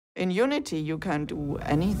In Unity, you can do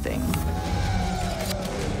anything.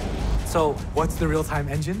 So what's the real-time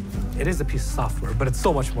engine? It is a piece of software, but it's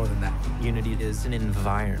so much more than that. Unity is an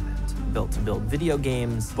environment built to build video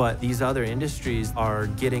games, but these other industries are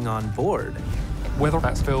getting on board. Whether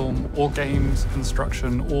that's film or games,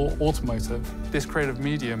 construction or automotive, this creative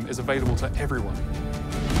medium is available to everyone.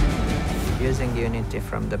 Using Unity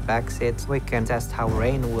from the back seats, we can test how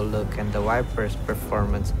rain will look and the wipers'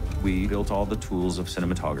 performance. We built all the tools of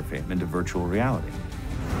cinematography into virtual reality.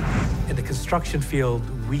 In the construction field,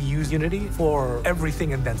 we use Unity for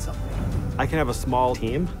everything and then some. I can have a small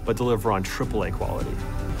team, but deliver on AAA quality.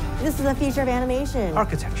 This is the future of animation.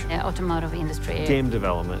 Architecture. Automotive industry. Game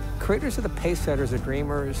development. Creators are the pace setters, the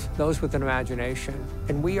dreamers, those with an imagination,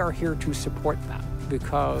 and we are here to support them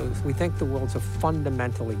because we think the world's a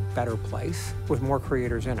fundamentally better place with more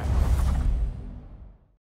creators in it.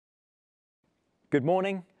 Good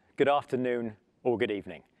morning, good afternoon, or good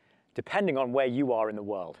evening, depending on where you are in the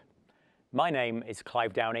world. My name is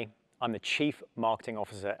Clive Downie. I'm the Chief Marketing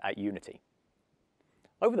Officer at Unity.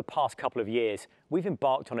 Over the past couple of years, we've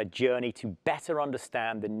embarked on a journey to better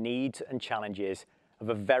understand the needs and challenges of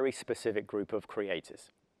a very specific group of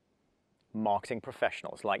creators, marketing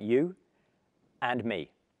professionals like you and me.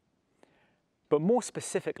 But more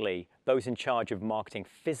specifically, those in charge of marketing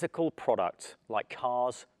physical products like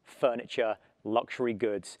cars, furniture, luxury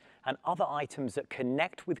goods, and other items that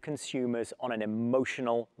connect with consumers on an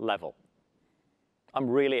emotional level. I'm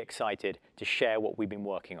really excited to share what we've been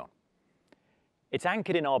working on. It's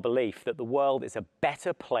anchored in our belief that the world is a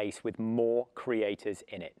better place with more creators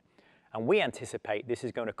in it. And we anticipate this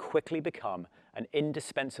is going to quickly become an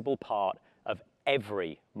indispensable part of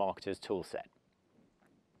every marketer's toolset.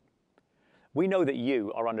 We know that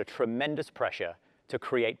you are under tremendous pressure to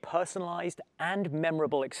create personalized and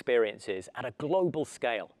memorable experiences at a global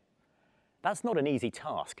scale. That's not an easy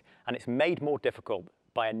task, and it's made more difficult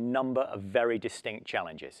by a number of very distinct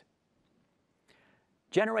challenges.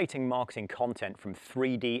 Generating marketing content from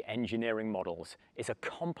 3D engineering models is a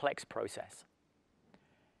complex process.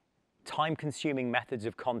 Time-consuming methods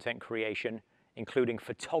of content creation, including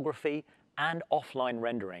photography and offline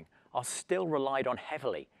rendering, are still relied on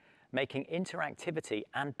heavily, making interactivity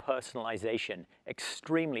and personalization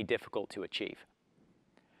extremely difficult to achieve.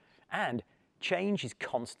 And change is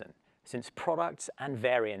constant, since products and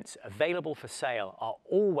variants available for sale are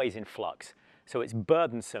always in flux, so it's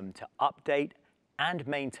burdensome to update and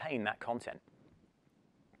maintain that content.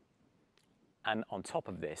 And on top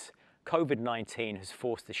of this, COVID-19 has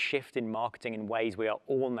forced a shift in marketing in ways we are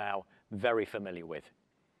all now very familiar with.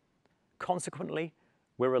 Consequently,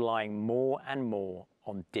 we're relying more and more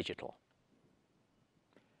on digital.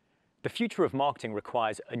 The future of marketing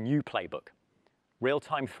requires a new playbook.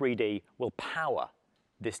 Real-time 3D will power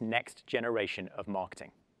this next generation of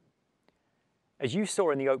marketing. As you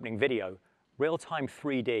saw in the opening video, real-time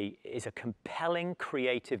 3D is a compelling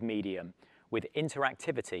creative medium with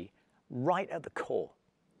interactivity right at the core.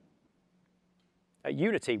 At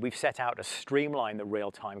Unity, we've set out to streamline the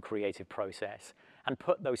real-time creative process and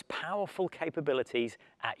put those powerful capabilities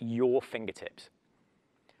at your fingertips.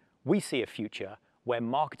 We see a future where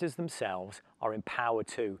marketers themselves are empowered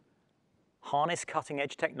to harness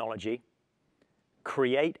cutting-edge technology,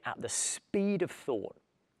 create at the speed of thought,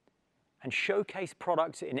 and showcase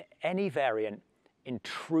products in any variant in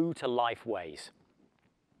true-to-life ways.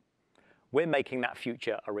 We're making that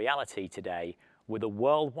future a reality today with a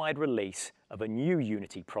worldwide release of a new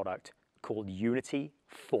Unity product called Unity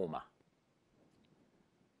Forma.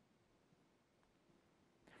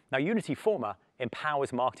 Now, Unity Forma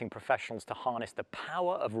empowers marketing professionals to harness the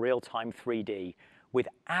power of real-time 3D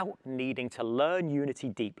without needing to learn Unity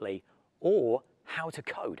deeply or how to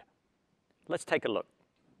code. Let's take a look.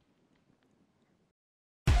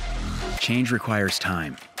 Change requires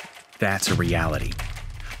time. That's a reality.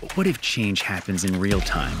 But what if change happens in real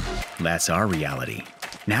time? That's our reality.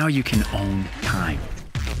 Now you can own time.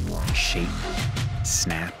 Shape,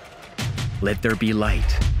 snap, let there be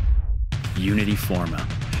light. Unity Forma,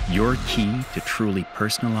 your key to truly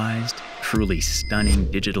personalized, truly stunning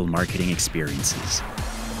digital marketing experiences.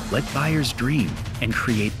 Let buyers dream and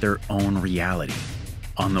create their own reality.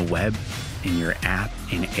 On the web, in your app,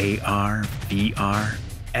 in AR, VR,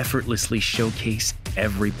 effortlessly showcase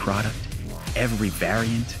every product, every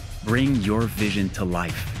variant. Bring your vision to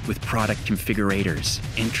life with product configurators,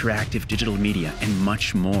 interactive digital media, and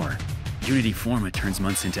much more. Unity Forma turns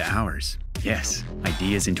months into hours. Yes,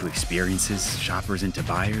 ideas into experiences, shoppers into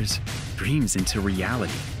buyers, dreams into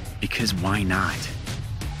reality. Because why not?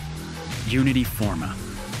 Unity Forma,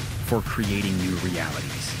 for creating new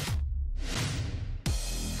realities.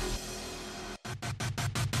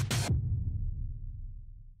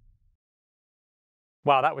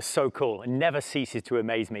 Wow, that was so cool. It never ceases to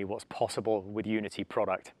amaze me what's possible with Unity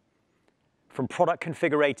product. From product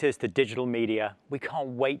configurators to digital media, we can't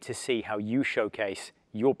wait to see how you showcase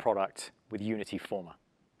your product with Unity Forma.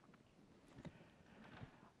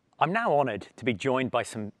 I'm now honored to be joined by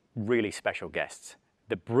some really special guests,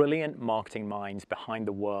 the brilliant marketing minds behind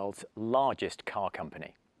the world's largest car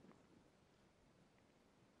company.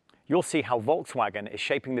 You'll see how Volkswagen is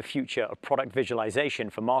shaping the future of product visualization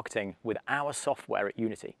for marketing with our software at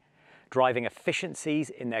Unity, driving efficiencies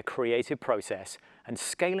in their creative process and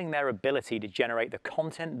scaling their ability to generate the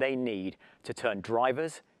content they need to turn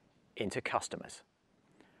drivers into customers.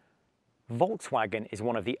 Volkswagen is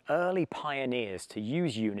one of the early pioneers to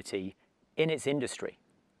use Unity in its industry.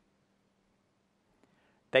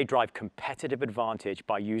 They drive competitive advantage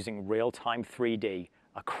by using real-time 3D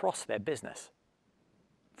across their business.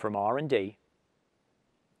 From R&D,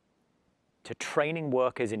 to training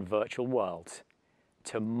workers in virtual worlds,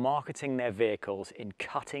 to marketing their vehicles in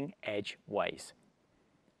cutting-edge ways.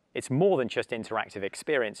 It's more than just interactive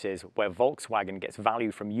experiences where Volkswagen gets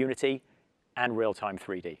value from Unity and real-time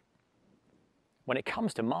 3D. When it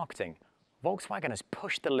comes to marketing, Volkswagen has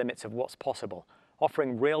pushed the limits of what's possible,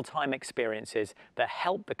 offering real-time experiences that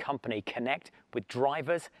help the company connect with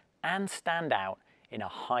drivers and stand out in a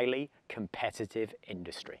highly competitive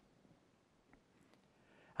industry.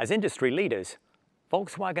 As industry leaders,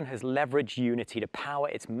 Volkswagen has leveraged Unity to power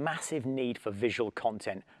its massive need for visual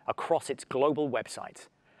content across its global websites,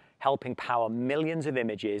 helping power millions of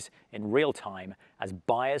images in real time as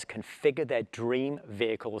buyers configure their dream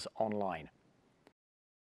vehicles online.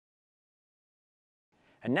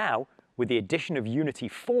 And now, with the addition of Unity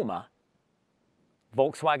Forma,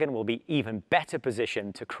 Volkswagen will be even better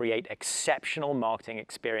positioned to create exceptional marketing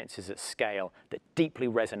experiences at scale that deeply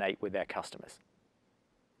resonate with their customers.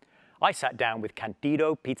 I sat down with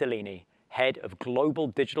Candido Peterlini, head of global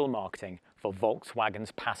digital marketing for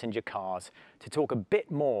Volkswagen's passenger cars, to talk a bit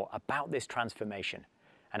more about this transformation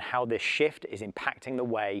and how this shift is impacting the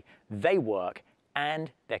way they work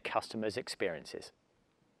and their customers' experiences.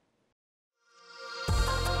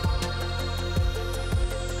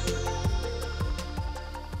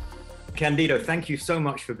 Candido, thank you so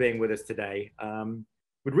much for being with us today.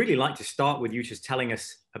 We'd really like to start with you just telling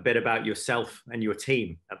us a bit about yourself and your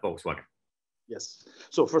team at Volkswagen. Yes.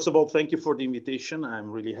 So first of all, thank you for the invitation.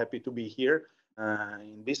 I'm really happy to be here.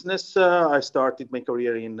 In business, I started my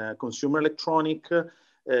career in consumer electronic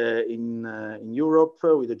in Europe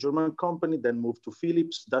with a German company, then moved to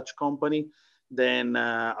Philips, Dutch company. Then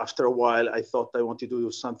after a while, I thought I wanted to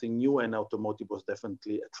do something new, and automotive was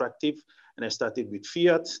definitely attractive. And I started with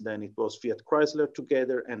Fiat, then it was Fiat Chrysler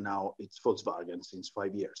together, and now it's Volkswagen since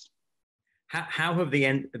 5 years. How have the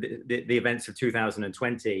events of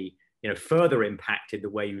 2020 further impacted the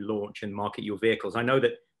way you launch and market your vehicles? I know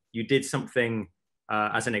that you did something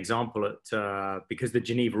as an example at because the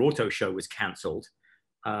Geneva Auto Show was cancelled.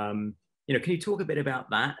 Can you talk a bit about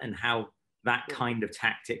that and how that kind of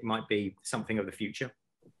tactic might be something of the future?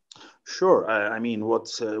 Sure. I mean, what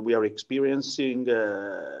we are experiencing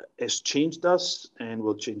has changed us and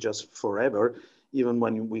will change us forever. Even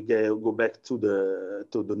when we go back to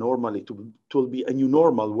the normal, it will be a new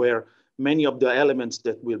normal where many of the elements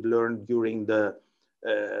that we've learned during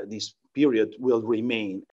this period will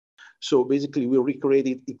remain. So basically, we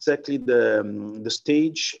recreated exactly the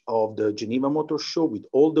stage of the Geneva Motor Show with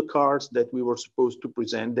all the cars that we were supposed to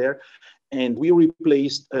present there, and we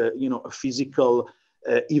replaced a physical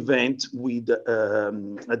event with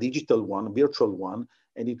a digital one, virtual one,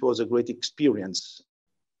 and it was a great experience.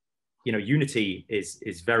 Unity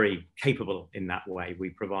is very capable in that way. We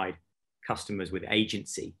provide customers with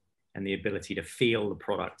agency and the ability to feel the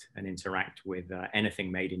product and interact with anything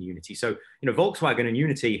made in Unity. So, Volkswagen and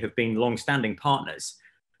Unity have been long-standing partners.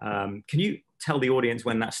 Can you tell the audience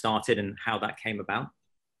when that started and how that came about?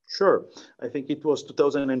 Sure. I think it was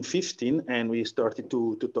 2015, and we started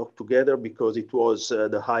to talk together because it was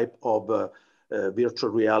the hype of virtual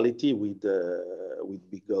reality with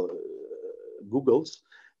big Googles,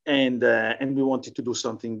 and we wanted to do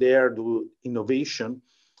something there, do innovation.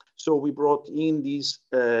 So we brought in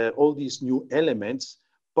all these new elements,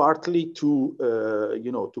 partly to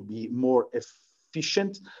to be more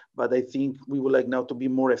efficient, but I think we would like now to be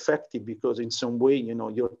more effective, because in some way,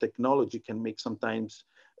 your technology can make sometimes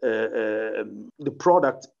the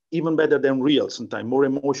product even better than real, sometimes more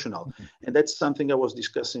emotional. Mm-hmm. And that's something I was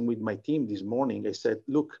discussing with my team this morning. I said,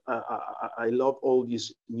 look, I love all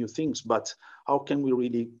these new things, but how can we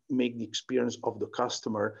really make the experience of the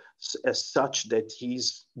customer as such that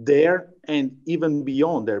he's there and even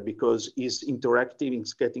beyond there, because he's interactive,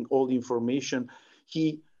 he's getting all the information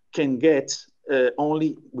he can get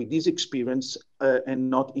only with this experience and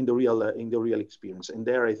not in the real experience. And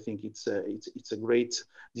there, I think it's a great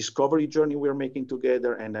discovery journey we're making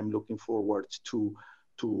together, and I'm looking forward to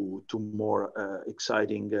more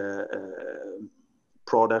exciting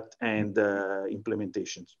product and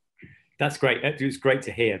implementations. That's great. It's great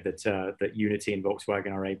to hear that that Unity and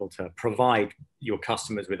Volkswagen are able to provide your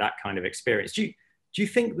customers with that kind of experience. Do you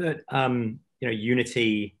think that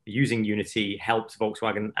using Unity helps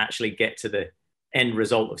Volkswagen actually get to the end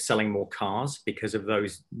result of selling more cars because of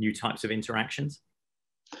those new types of interactions?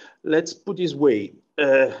 Let's put it this way.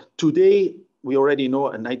 Today, we already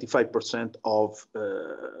know 95% of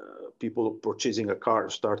people purchasing a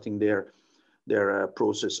car starting their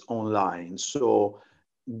process online. So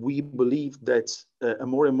we believe that a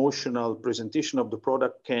more emotional presentation of the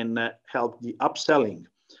product can help the upselling,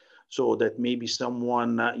 so that maybe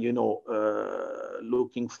someone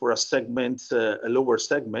looking for a segment, a lower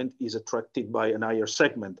segment, is attracted by an higher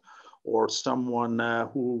segment, or someone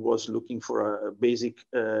who was looking for a basic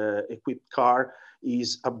equipped car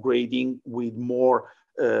is upgrading with more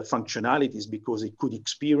functionalities because it could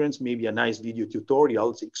experience maybe a nice video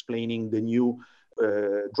tutorials explaining the new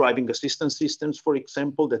driving assistance systems, for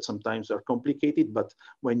example, that sometimes are complicated, but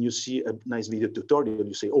when you see a nice video tutorial,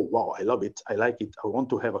 you say, oh, wow, I love it, I like it, I want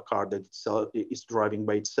to have a car that is driving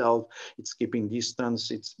by itself, it's keeping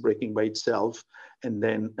distance, it's braking by itself, and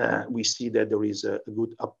then we see that there is a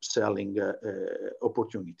good upselling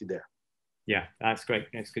opportunity there. Yeah, that's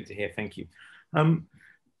great. That's good to hear. Thank you.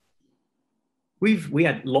 We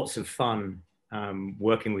had lots of fun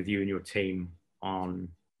working with you and your team on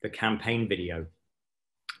the campaign video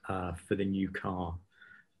for the new car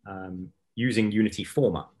using Unity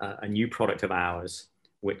Forma, a new product of ours,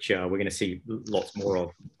 which we're going to see lots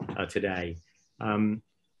more of today. When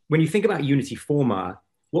you think about Unity Forma,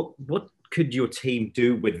 what could your team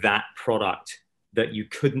do with that product that you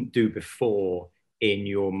couldn't do before in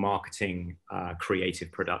your marketing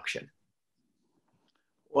creative production?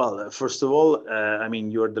 Well, first of all, I mean,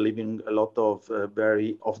 you're delivering a lot of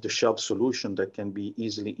very off-the-shelf solution that can be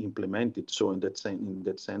easily implemented. So in that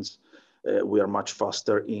sense, we are much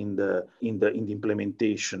faster in the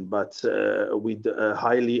implementation. But with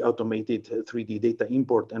highly automated 3D data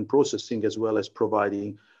import and processing, as well as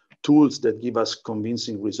providing tools that give us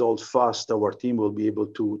convincing results fast, our team will be able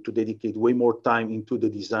to dedicate way more time into the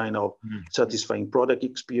design of satisfying product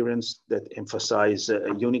experience that emphasize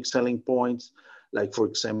unique selling points, like, for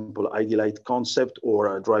example, ID light concept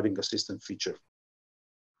or a driving assistant feature.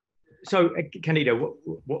 So, Candido,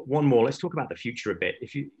 one more. Let's talk about the future a bit.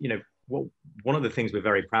 One of the things we're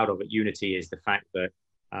very proud of at Unity is the fact that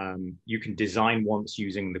you can design once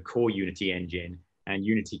using the core Unity engine, and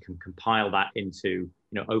Unity can compile that into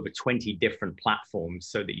over 20 different platforms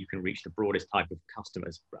so that you can reach the broadest type of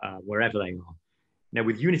customers wherever they are. Now,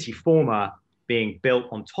 with Unity Forma being built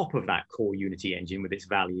on top of that core Unity engine with its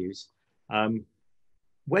values,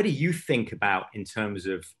 where do you think about in terms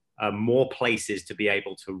of more places to be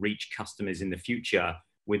able to reach customers in the future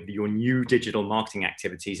with your new digital marketing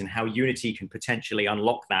activities, and how Unity can potentially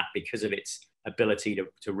unlock that because of its ability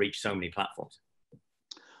to reach so many platforms?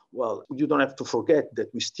 Well, you don't have to forget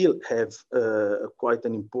that we still have quite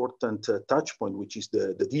an important touch point, which is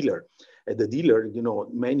the dealer. At the dealer,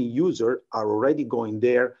 many users are already going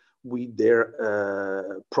there with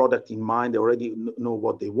their product in mind. They already know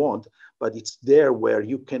what they want, but it's there where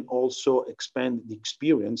you can also expand the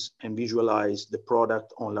experience and visualize the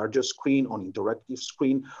product on larger screen, on interactive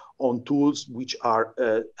screen, on tools which are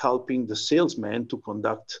helping the salesman to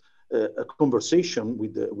conduct a conversation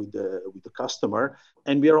with the customer.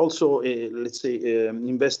 And we are also, let's say,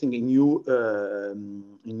 investing in new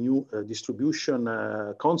distribution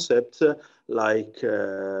concepts like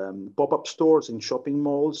pop-up stores in shopping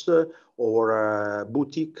malls or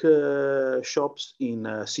boutique shops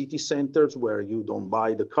in city centers where you don't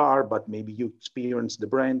buy the car, but maybe you experience the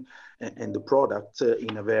brand and the product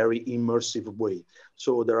in a very immersive way.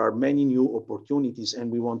 So there are many new opportunities,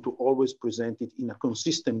 and we want to always present it in a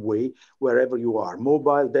consistent way wherever you are: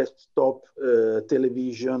 mobile, desktop,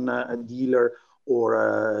 television, a dealer,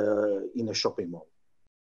 or in a shopping mall.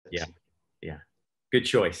 Yeah. Good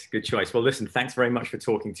choice. Good choice. Well, listen, thanks very much for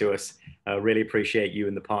talking to us. Really appreciate you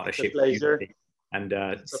and the partnership. It's a pleasure. And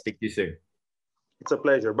speak to you soon. It's a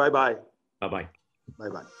pleasure. Bye-bye. Bye-bye.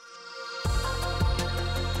 Bye-bye.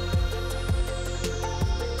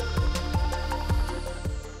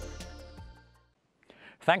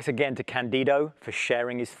 Thanks again to Candido for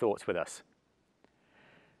sharing his thoughts with us.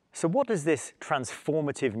 So what does this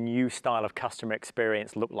transformative new style of customer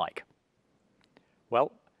experience look like?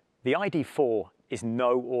 Well, the ID.4 is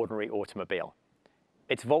no ordinary automobile.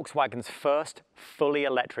 It's Volkswagen's first fully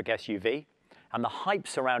electric SUV, and the hype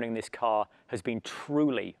surrounding this car has been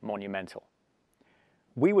truly monumental.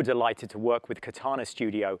 We were delighted to work with Katana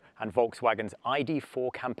Studio and Volkswagen's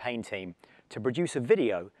ID.4 campaign team to produce a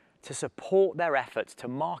video to support their efforts to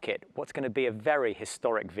market what's going to be a very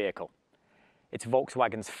historic vehicle. It's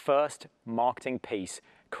Volkswagen's first marketing piece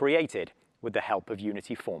created with the help of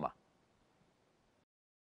Unity Forma.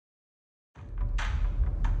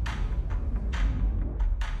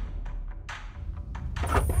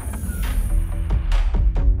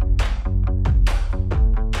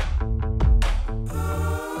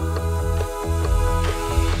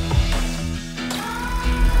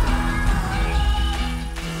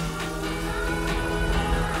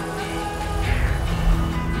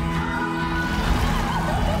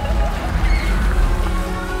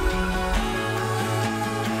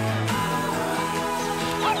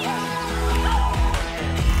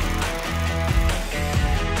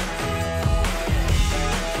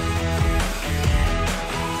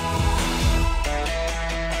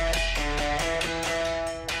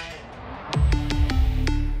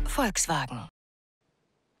 Volkswagen.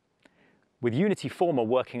 With Unity Forma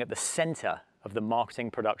working at the center of the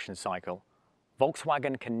marketing production cycle,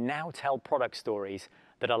 Volkswagen can now tell product stories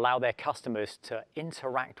that allow their customers to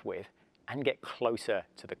interact with and get closer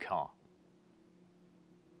to the car.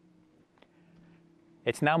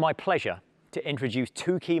 It's now my pleasure to introduce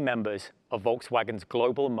two key members of Volkswagen's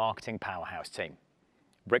global marketing powerhouse team.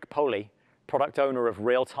 Rick Poli, product owner of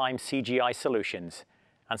Real-Time CGI Solutions,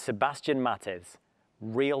 and Sebastian Matez,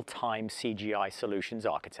 Real-Time CGI Solutions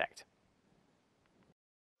Architect.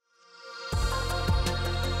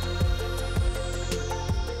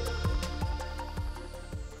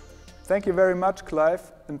 Thank you very much,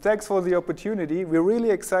 Clive, and thanks for the opportunity. We're really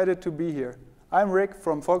excited to be here. I'm Rick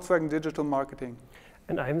from Volkswagen Digital Marketing.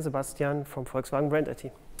 And I'm Sebastian from Volkswagen Brand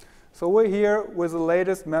IT. So we're here with the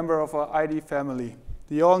latest member of our ID family,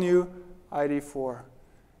 the all-new ID.4.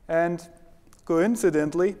 And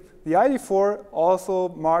coincidentally, the ID.4 also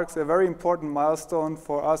marks a very important milestone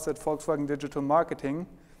for us at Volkswagen Digital Marketing.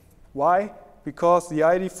 Why? Because the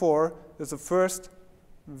ID.4 is the first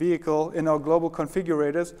vehicle in our global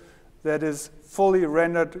configurators that is fully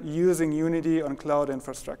rendered using Unity on cloud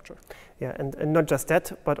infrastructure. Yeah, and not just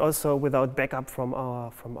that, but also without backup from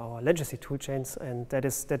our legacy toolchains, and that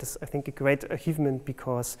is I think a great achievement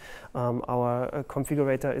because our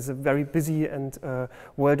configurator is a very busy and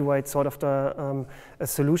worldwide sort of a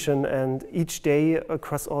solution, and each day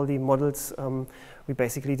across all the models we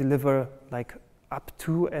basically deliver like up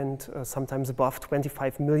to and sometimes above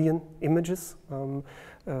 25 million images,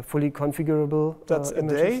 fully configurable. That's a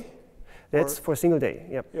images. day. That's for a single day.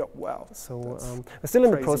 Yep. Yeah. Wow. So we're still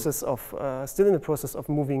in the process of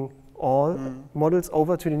moving all models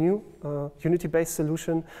over to the new Unity-based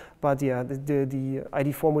solution. But yeah, the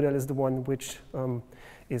ID.4 model is the one which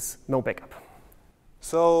is no backup.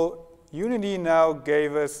 So Unity now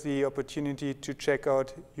gave us the opportunity to check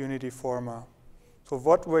out Unity Forma. So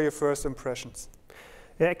what were your first impressions?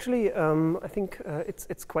 Yeah, actually, I think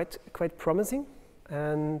it's quite promising,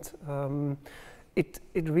 and it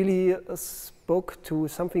really spoke to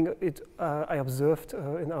something I observed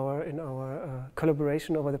in our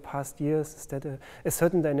collaboration over the past years, is that a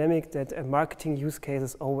certain dynamic that marketing use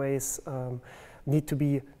cases always need to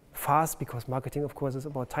be fast, because marketing, of course, is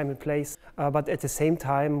about time and place. But at the same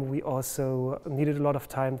time, we also needed a lot of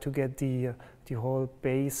time to get the whole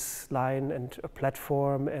baseline and a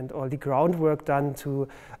platform and all the groundwork done to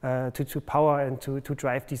power and to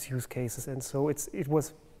drive these use cases. And so it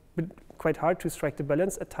was quite hard to strike the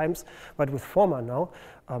balance at times, but with Forma now,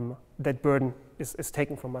 that burden is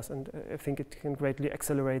taken from us, and I think it can greatly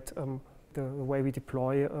accelerate the way we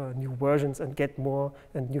deploy new versions and get more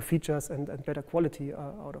and new features and better quality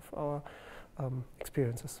out of our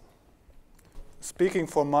experiences. Speaking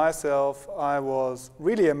for myself, I was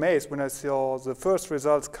really amazed when I saw the first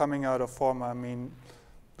results coming out of Forma. I mean,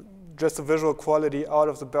 just the visual quality out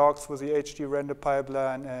of the box with the HD render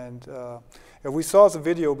pipeline, and we saw the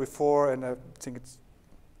video before, and I think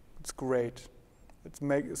it's great.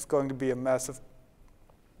 It's going to be a massive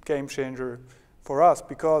game changer for us,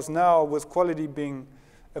 because now with quality being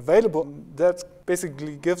available, that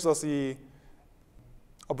basically gives us the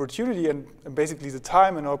opportunity and basically the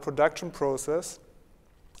time in our production process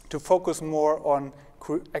to focus more on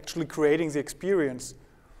actually creating the experience,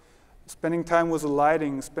 spending time with the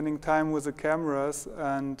lighting, spending time with the cameras,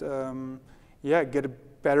 and yeah, get a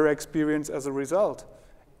better experience as a result.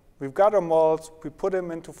 We've got our models, we put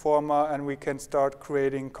them into Forma, and we can start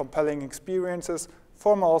creating compelling experiences.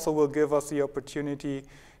 Forma also will give us the opportunity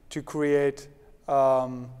to create a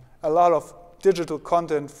lot of digital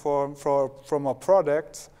content from our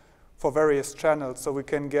products for various channels. So we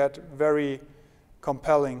can get very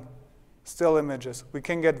compelling still images. We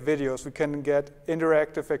can get videos. We can get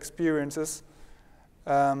interactive experiences.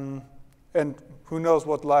 And who knows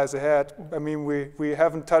what lies ahead. I mean, we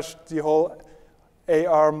haven't touched the whole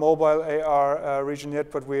AR, mobile AR region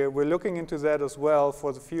yet, but we're looking into that as well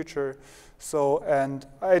for the future. So, and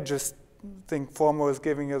I just think Forma is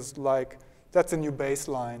giving us like, that's a new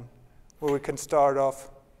baseline where we can start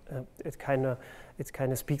off. It kind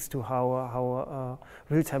of speaks to how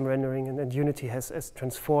real-time rendering and Unity has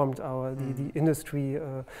transformed the industry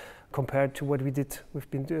compared to what we did.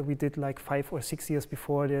 We did like 5 or 6 years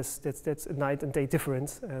before. That's a night and day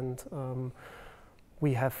difference, and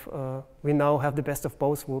we now have the best of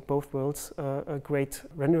both worlds: a great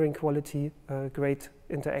rendering quality, great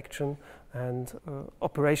interaction, and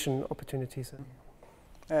operation opportunities.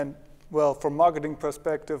 And well, from marketing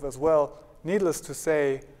perspective as well, needless to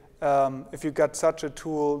say, if you got such a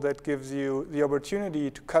tool that gives you the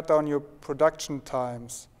opportunity to cut down your production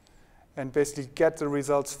times and basically get the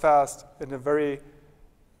results fast in a very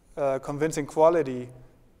convincing quality,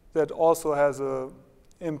 that also has an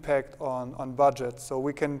impact on budget. So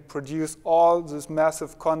we can produce all this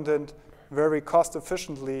massive content very cost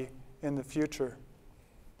efficiently in the future.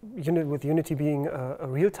 With Unity being a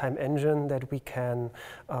real-time engine, that we can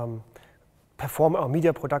perform our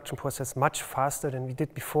media production process much faster than we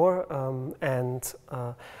did before, and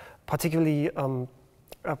particularly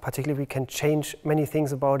we can change many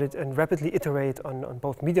things about it and rapidly iterate on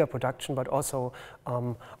both media production, but also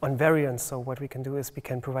on variants. So what we can do is we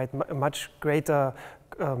can provide a much greater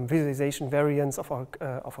visualization variance of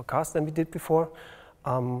our cast than we did before.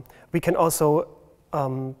 We can also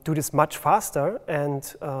do this much faster,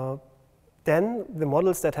 and then the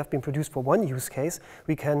models that have been produced for one use case,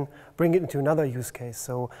 we can bring it into another use case.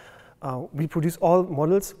 So we produce all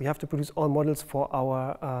models. We have to produce all models for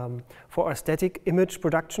our static image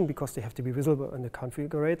production because they have to be visible in the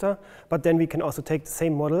configurator. But then we can also take the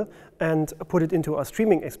same model and put it into our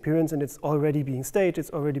streaming experience, and it's already being staged, it's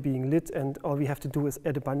already being lit, and all we have to do is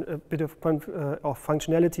add a bit of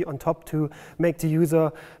functionality on top to make the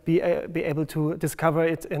user be able to discover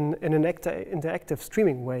it in an interactive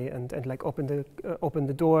streaming way, and like open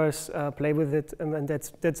the doors, play with it, and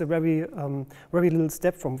that's a very little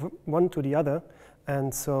step from one to the other,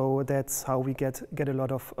 and so that's how we get a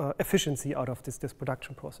lot of efficiency out of this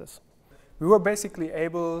production process. We were basically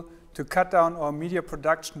able to cut down our media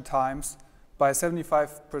production times by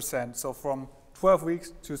 75%, so from 12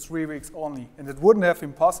 weeks to 3 weeks only, and it wouldn't have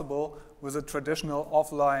been possible with a traditional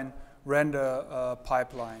offline render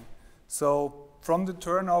pipeline. So from the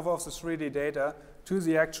turnover of the 3D data to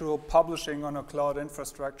the actual publishing on a cloud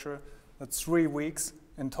infrastructure, that's 3 weeks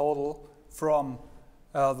in total, from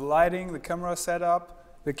the lighting, the camera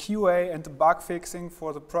setup, the QA, and the bug fixing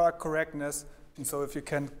for the product correctness. And so if you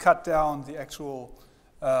can cut down the actual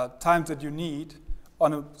time that you need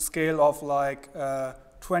on a scale of like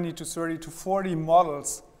 20 to 30 to 40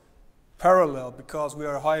 models parallel, because we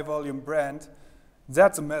are a high volume brand,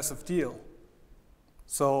 that's a massive deal.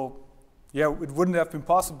 So yeah, it wouldn't have been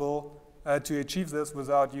possible to achieve this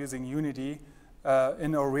without using Unity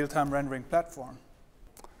in our real-time rendering platform.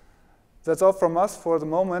 That's all from us for the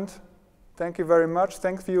moment. Thank you very much.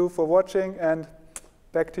 Thank you for watching, and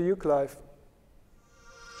back to you, Clive.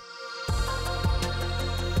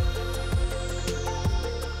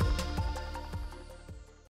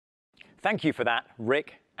 Thank you for that,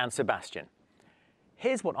 Rick and Sebastian.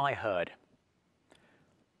 Here's what I heard.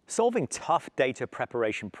 Solving tough data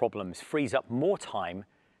preparation problems frees up more time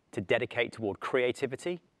to dedicate toward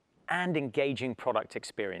creativity and engaging product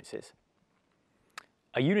experiences.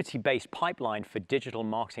 A Unity-based pipeline for digital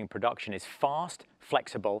marketing production is fast,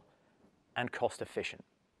 flexible, and cost-efficient.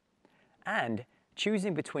 And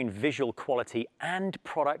choosing between visual quality and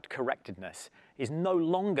product correctedness is no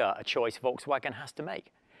longer a choice Volkswagen has to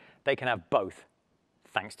make. They can have both,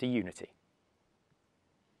 thanks to Unity.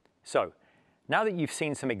 So, now that you've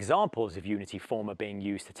seen some examples of Unity Forma being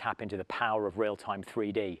used to tap into the power of real-time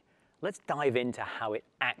 3D, let's dive into how it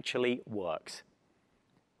actually works.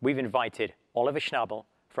 We've invited Oliver Schnabel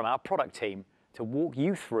from our product team to walk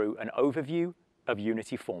you through an overview of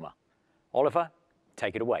Unity Forma. Oliver,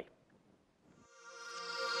 take it away.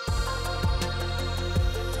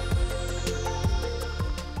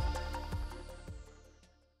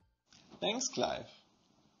 Thanks, Clive.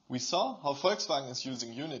 We saw how Volkswagen is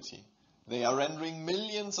using Unity. They are rendering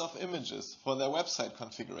millions of images for their website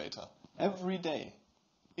configurator every day,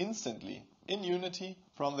 instantly, in Unity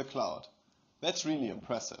from the cloud. That's really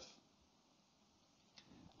impressive.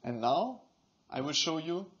 And now, I will show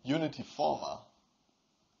you Unity Forma.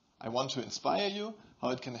 I want to inspire you how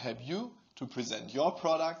it can help you to present your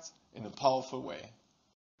products in a powerful way.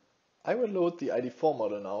 I will load the ID.4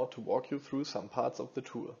 model now to walk you through some parts of the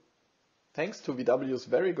tool. Thanks to VW's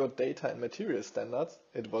very good data and material standards,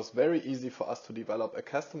 it was very easy for us to develop a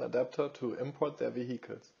custom adapter to import their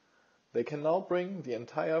vehicles. They can now bring the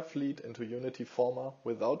entire fleet into Unity Forma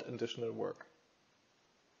without additional work.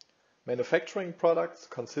 Manufacturing products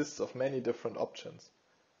consists of many different options.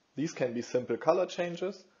 These can be simple color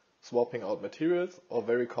changes, swapping out materials, or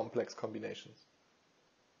very complex combinations.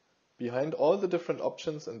 Behind all the different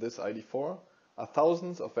options in this ID.4 are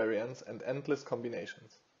thousands of variants and endless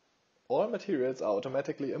combinations. All materials are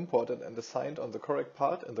automatically imported and assigned on the correct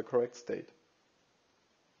part in the correct state.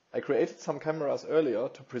 I created some cameras earlier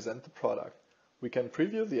to present the product. We can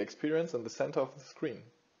preview the experience in the center of the screen.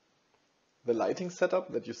 The lighting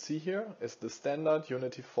setup that you see here is the standard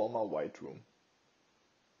Unity Forma white room.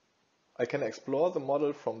 I can explore the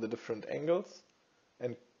model from the different angles,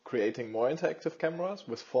 and creating more interactive cameras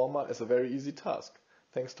with Forma is a very easy task,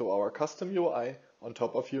 thanks to our custom UI on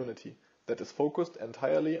top of Unity that is focused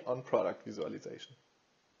entirely on product visualization.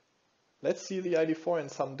 Let's see the ID.4 in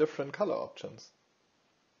some different color options.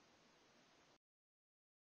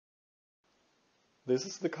 This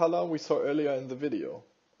is the color we saw earlier in the video.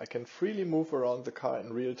 I can freely move around the car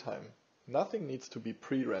in real time. Nothing needs to be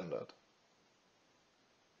pre-rendered.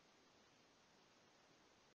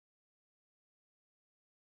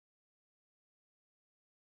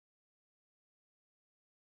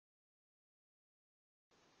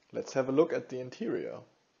 Let's have a look at the interior.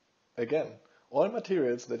 Again, all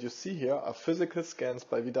materials that you see here are physical scans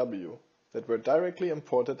by VW that were directly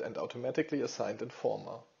imported and automatically assigned in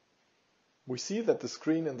Forma. We see that the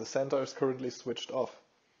screen in the center is currently switched off.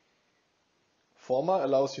 Forma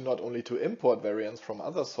allows you not only to import variants from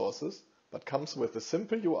other sources, but comes with a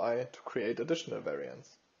simple UI to create additional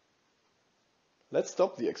variants. Let's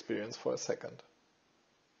stop the experience for a second.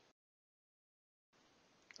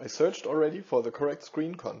 I searched already for the correct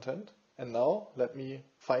screen content, and now let me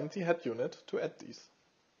find the head unit to add these.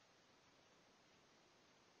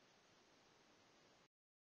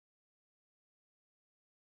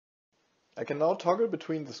 I can now toggle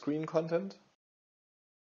between the screen content,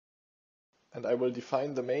 and I will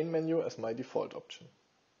define the main menu as my default option.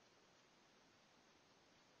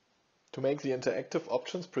 To make the interactive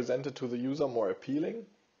options presented to the user more appealing,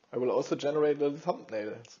 I will also generate little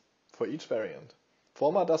thumbnails for each variant.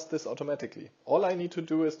 Forma does this automatically. All I need to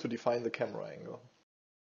do is to define the camera angle.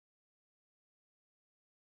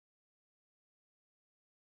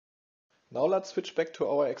 Now let's switch back to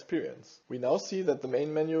our experience. We now see that the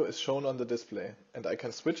main menu is shown on the display, and I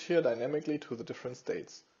can switch here dynamically to the different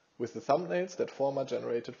states, with the thumbnails that Forma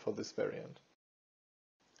generated for this variant.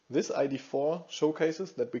 This ID.4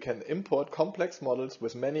 showcases that we can import complex models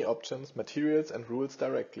with many options, materials and rules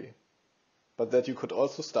directly, but that you could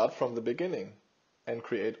also start from the beginning and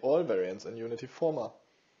create all variants in Unity Forma,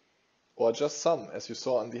 or just some, as you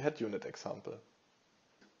saw on the head unit example.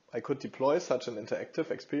 I could deploy such an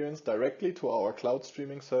interactive experience directly to our cloud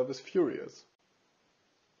streaming service Furious.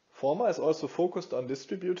 Forma is also focused on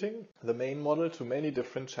distributing the main model to many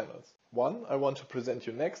different channels. One I want to present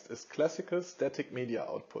you next is classical static media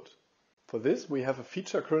output. For this we have a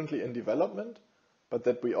feature currently in development, but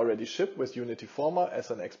that we already ship with Unity Forma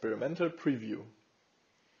as an experimental preview.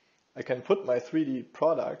 I can put my 3D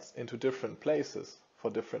products into different places for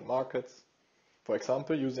different markets, for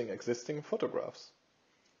example using existing photographs.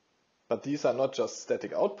 But these are not just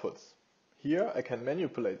static outputs. Here I can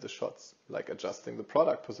manipulate the shots, like adjusting the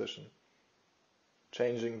product position,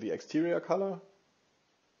 changing the exterior color,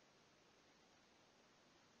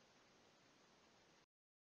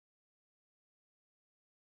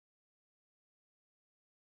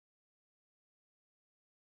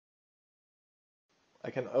 I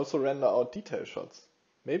can also render out detail shots.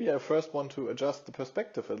 Maybe I first want to adjust the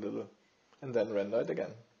perspective a little, and then render it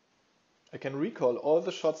again. I can recall all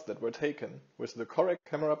the shots that were taken with the correct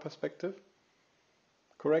camera perspective,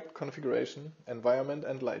 correct configuration, environment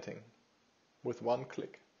and lighting, with one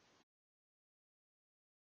click.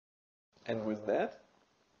 And with that,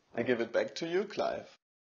 I give it back to you, Clive.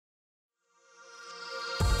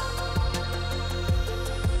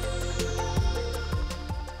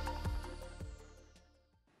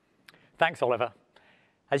 Thanks, Oliver.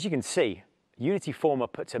 As you can see, Unity Forma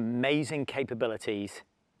puts amazing capabilities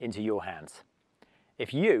into your hands.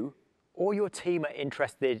 If you or your team are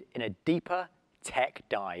interested in a deeper tech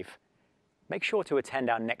dive, make sure to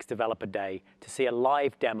attend our next Developer Day to see a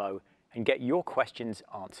live demo and get your questions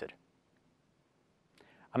answered.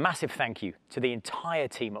 A massive thank you to the entire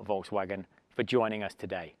team at Volkswagen for joining us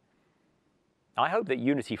today. I hope that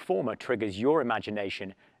Unity Forma triggers your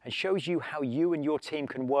imagination and shows you how you and your team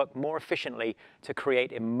can work more efficiently to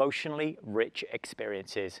create emotionally rich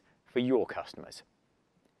experiences for your customers.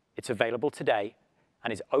 It's available today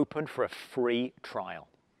and is open for a free trial.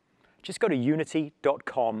 Just go to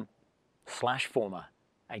unity.com/Forma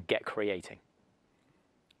and get creating.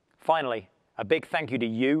 Finally, a big thank you to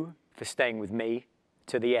you for staying with me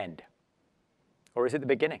to the end. Or is it the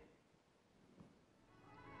beginning?